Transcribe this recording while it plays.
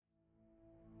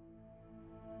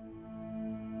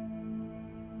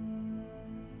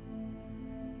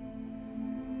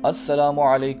Assalamu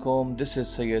alaikum, this is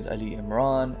Sayyid Ali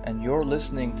Imran and you're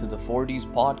listening to the 40s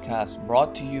podcast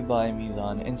brought to you by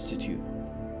Mizan Institute.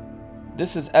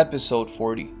 This is episode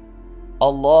 40.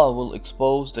 Allah will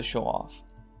expose the show-off.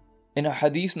 In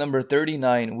hadith number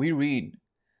 39 we read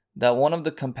that one of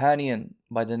the companions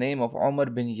by the name of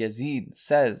Umar bin Yazid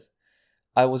says,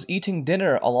 I was eating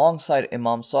dinner alongside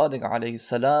Imam Sadiq alayhi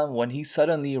salam when he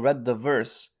suddenly read the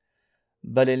verse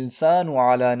بَلِ الْإِنسَانُ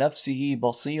عَلَى نَفْسِهِ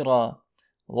بَصِيرًا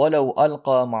وَلَوْ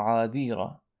أَلْقَى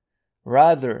مَعَاذِيرًا.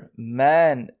 Rather,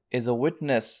 man is a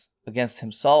witness against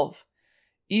himself,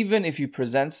 even if he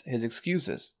presents his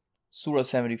excuses. Surah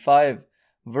 75,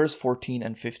 verse 14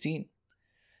 and 15.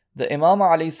 The Imam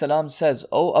alayhi salam says,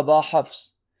 O Aba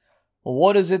Hafs,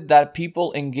 what is it that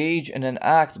people engage in an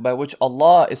act by which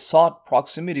Allah is sought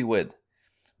proximity with,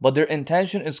 but their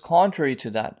intention is contrary to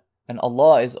that, and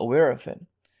Allah is aware of it?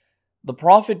 The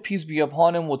Prophet, peace be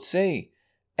upon him, would say,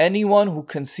 anyone who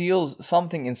conceals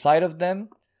something inside of them,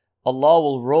 Allah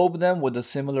will robe them with a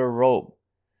similar robe.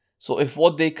 So if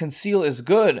what they conceal is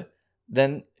good,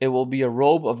 then it will be a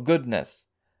robe of goodness.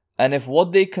 And if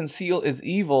what they conceal is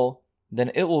evil,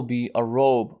 then it will be a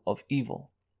robe of evil.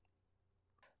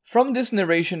 From this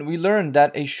narration, we learn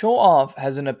that a show-off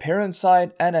has an apparent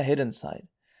side and a hidden side.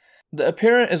 The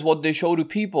apparent is what they show to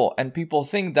people, and people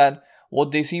think that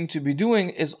what they seem to be doing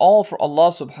is all for Allah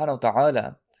subhanahu wa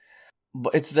ta'ala.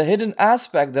 But it's the hidden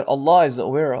aspect that Allah is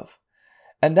aware of.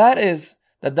 And that is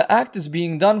that the act is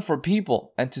being done for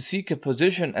people and to seek a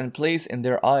position and place in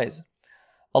their eyes.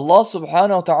 Allah subhanahu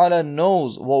wa ta'ala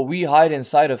knows what we hide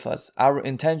inside of us, our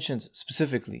intentions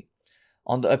specifically.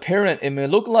 On the apparent, it may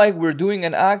look like we're doing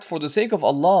an act for the sake of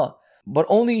Allah, but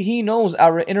only He knows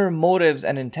our inner motives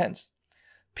and intents.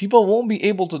 People won't be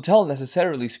able to tell,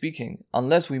 necessarily speaking,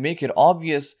 unless we make it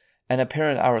obvious and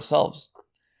apparent ourselves.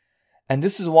 And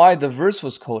this is why the verse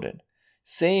was quoted,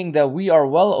 saying that we are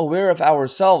well aware of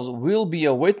ourselves, will be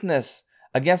a witness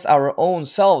against our own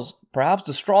selves, perhaps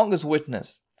the strongest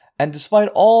witness. And despite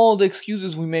all the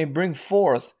excuses we may bring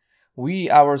forth, we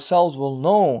ourselves will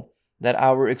know that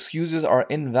our excuses are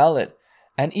invalid,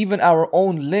 and even our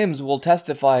own limbs will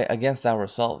testify against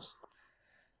ourselves.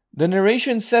 The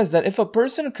narration says that if a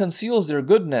person conceals their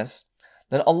goodness,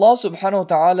 then Allah subhanahu wa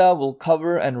ta'ala will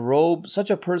cover and robe such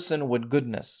a person with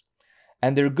goodness,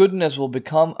 and their goodness will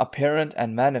become apparent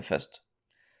and manifest.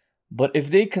 But if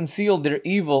they conceal their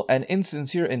evil and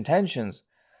insincere intentions,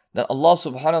 then Allah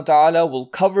subhanahu wa ta'ala will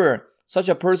cover such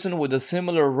a person with a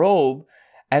similar robe,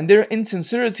 and their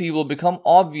insincerity will become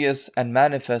obvious and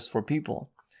manifest for people.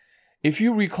 If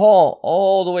you recall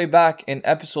all the way back in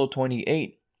episode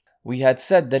 28, we had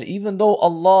said that even though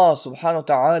Allah subhanahu wa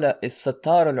ta'ala is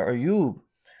Sattar al-Uyub,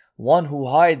 one who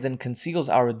hides and conceals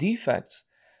our defects,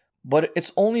 but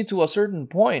it's only to a certain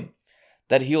point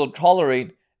that He'll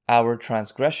tolerate our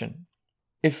transgression.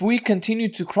 If we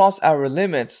continue to cross our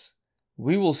limits,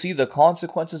 we will see the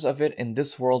consequences of it in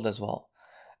this world as well.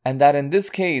 And that in this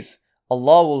case,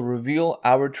 Allah will reveal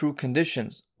our true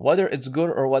conditions, whether it's good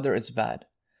or whether it's bad.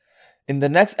 In the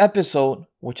next episode,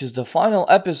 which is the final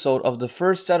episode of the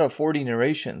first set of 40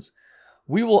 narrations,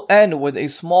 we will end with a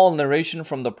small narration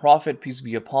from the Prophet, peace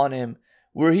be upon him,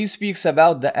 where he speaks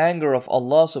about the anger of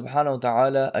Allah subhanahu wa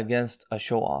ta'ala against a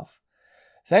show-off.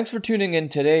 Thanks for tuning in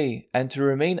today, and to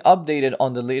remain updated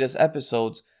on the latest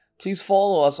episodes, please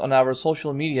follow us on our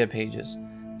social media pages.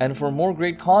 And for more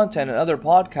great content and other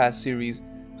podcast series,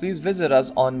 please visit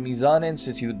us on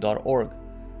mizaninstitute.org.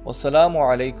 Wassalamu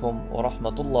alaikum wa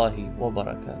rahmatullahi wa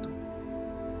barakatuh.